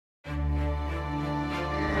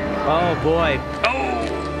Oh, boy.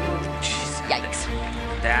 Oh! Jeez. Yikes.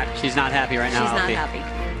 That. She's not happy right now. She's not Alfie.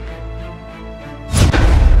 happy.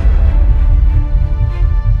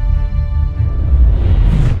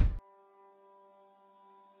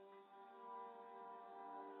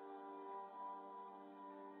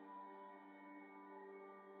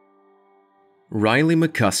 Riley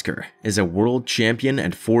McCusker is a world champion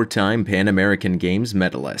and 4-time Pan American Games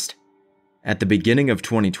medalist. At the beginning of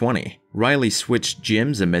 2020, Riley switched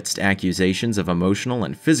gyms amidst accusations of emotional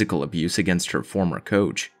and physical abuse against her former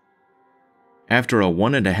coach. After a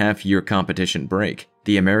 1.5-year competition break,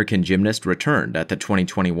 the American gymnast returned at the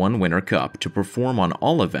 2021 Winter Cup to perform on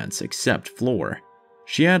all events except floor.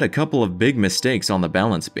 She had a couple of big mistakes on the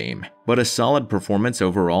balance beam, but a solid performance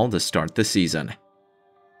overall to start the season.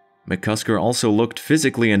 McCusker also looked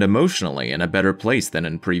physically and emotionally in a better place than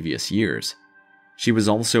in previous years. She was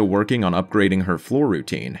also working on upgrading her floor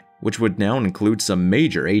routine, which would now include some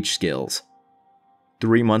major H skills.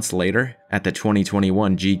 3 months later, at the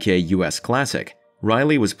 2021 GK US Classic,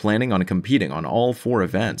 Riley was planning on competing on all 4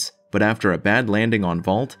 events, but after a bad landing on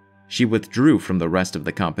vault, she withdrew from the rest of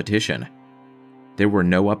the competition. There were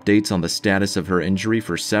no updates on the status of her injury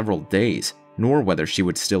for several days, nor whether she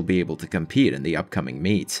would still be able to compete in the upcoming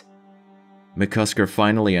meets. McCusker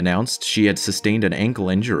finally announced she had sustained an ankle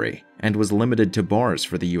injury and was limited to bars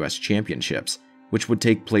for the US Championships, which would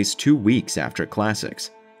take place 2 weeks after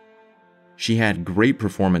Classics. She had great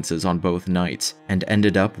performances on both nights and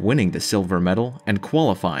ended up winning the silver medal and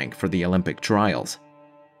qualifying for the Olympic trials.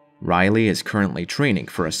 Riley is currently training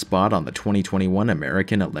for a spot on the 2021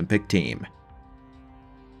 American Olympic team.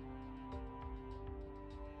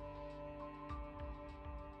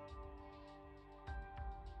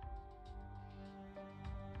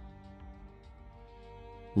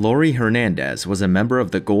 Lori Hernandez was a member of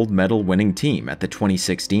the gold medal winning team at the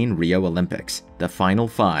 2016 Rio Olympics, the Final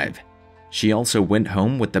 5. She also went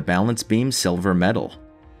home with the balance beam silver medal.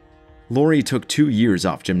 Lori took 2 years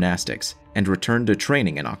off gymnastics and returned to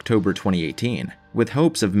training in October 2018 with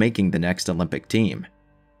hopes of making the next Olympic team.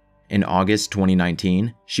 In August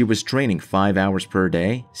 2019, she was training 5 hours per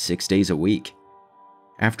day, 6 days a week.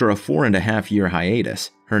 After a 4.5-year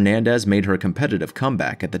hiatus, Hernandez made her competitive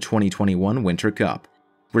comeback at the 2021 Winter Cup,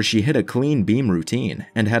 where she hit a clean beam routine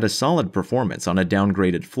and had a solid performance on a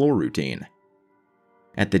downgraded floor routine.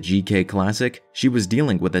 At the GK Classic, she was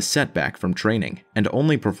dealing with a setback from training and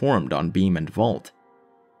only performed on beam and vault.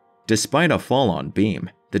 Despite a fall on beam,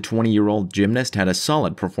 the 20-year-old gymnast had a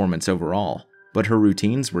solid performance overall, but her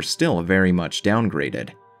routines were still very much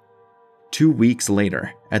downgraded. 2 weeks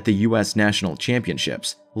later, at the US National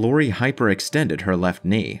Championships, Lori hyperextended her left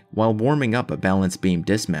knee while warming up a balance beam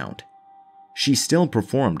dismount. She still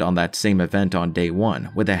performed on that same event on day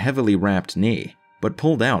 1 with a heavily wrapped knee, but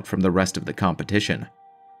pulled out from the rest of the competition.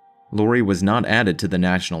 Lori was not added to the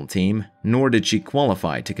national team, nor did she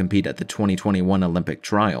qualify to compete at the 2021 Olympic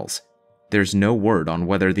trials. There's no word on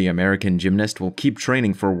whether the American gymnast will keep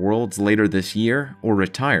training for Worlds later this year or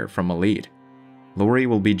retire from Elite. Lori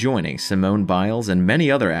will be joining Simone Biles and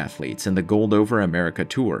many other athletes in the Gold Over America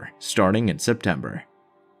Tour starting in September.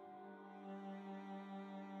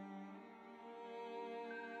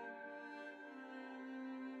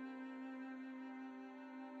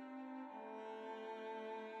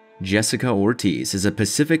 Jessica Ortiz is a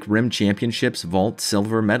Pacific Rim Championships vault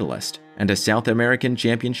silver medalist and a South American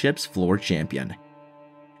Championships floor champion.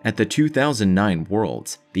 At the 2009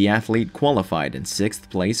 Worlds, the athlete qualified in 6th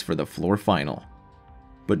place for the floor final.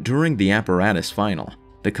 But during the apparatus final,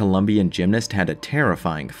 the Colombian gymnast had a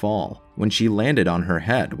terrifying fall when she landed on her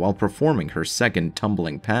head while performing her second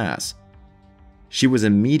tumbling pass. She was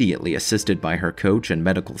immediately assisted by her coach and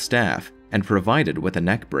medical staff and provided with a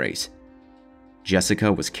neck brace.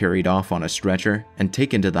 Jessica was carried off on a stretcher and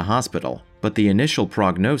taken to the hospital, but the initial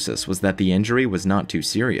prognosis was that the injury was not too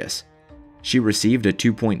serious. She received a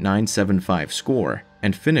 2.975 score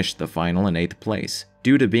and finished the final in 8th place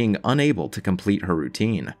due to being unable to complete her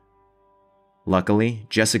routine. Luckily,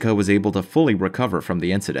 Jessica was able to fully recover from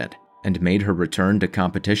the incident and made her return to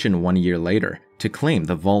competition 1 year later to claim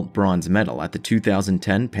the vault bronze medal at the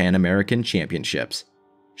 2010 Pan American Championships.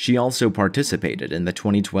 She also participated in the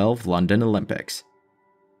 2012 London Olympics.